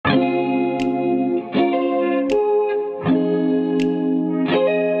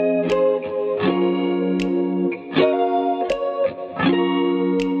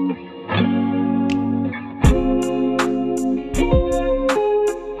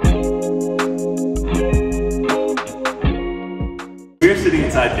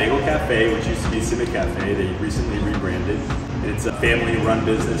inside Bagel Cafe, which used to be Civic Cafe. They recently rebranded. It's a family-run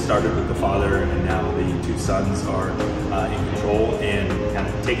business, started with the father, and now the two sons are in control and kind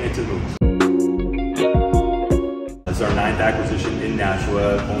of taking it to the moon. This is our 9th acquisition in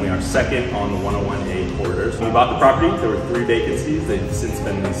Nashua, only our 2nd on the 101A corridor. So when we bought the property, there were 3 vacancies. They've since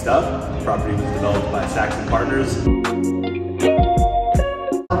been leased up. The property was developed by Saxon Partners.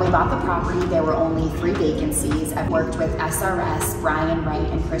 When we bought the property, there were only 3 vacancies. I've worked with SRS, Brian Wright,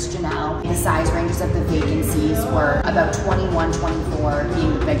 and Chris Janelle. The size ranges of the vacancies were about 21, 24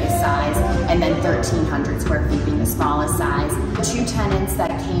 being the biggest size, and then 1,300 square feet being the smallest size. The 2 tenants that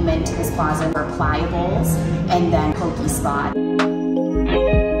came into this plaza were Pliables and then Pokey Spot.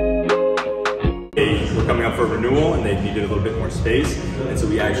 They were coming up for renewal and they needed a little bit more space, and so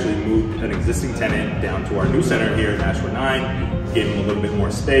we actually moved an existing tenant down to our new center here at Nashua 9, gave them a little bit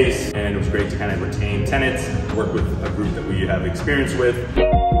more space, and it was great to kind of retain tenants, work with a group that we have experience with.